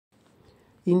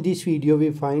In this video we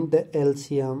find the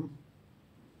LCM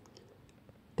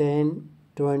 10,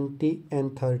 20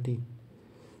 and 30.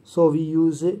 So we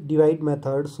use divide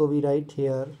method. So we write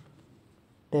here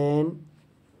 10,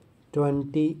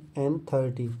 20 and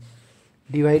 30.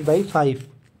 Divide by 5.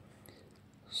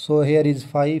 So here is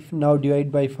 5. Now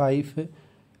divide by 5.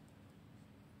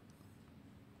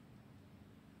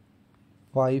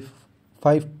 5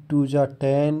 2 ja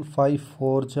 10, 5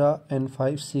 4 ja and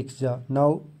 5 6 ja.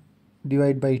 Now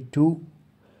divide by 2,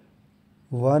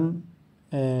 1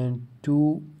 and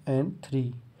 2 and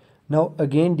 3. Now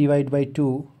again divide by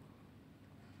 2,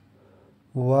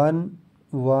 1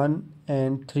 1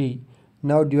 and 3.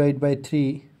 Now divide by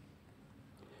 3,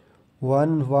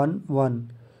 1 1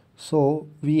 1. So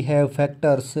we have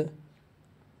factors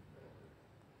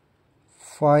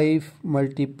 5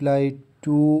 multiply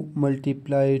 2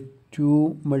 multiply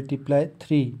 2 multiply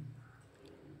 3.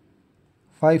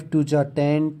 5 2 ja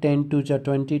 10, 10 2 ja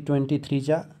 20, 23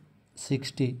 ja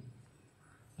 60.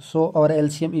 So our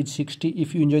LCM is 60.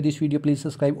 If you enjoy this video, please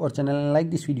subscribe our channel and like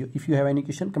this video. If you have any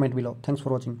question, comment below. Thanks for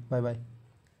watching. Bye bye.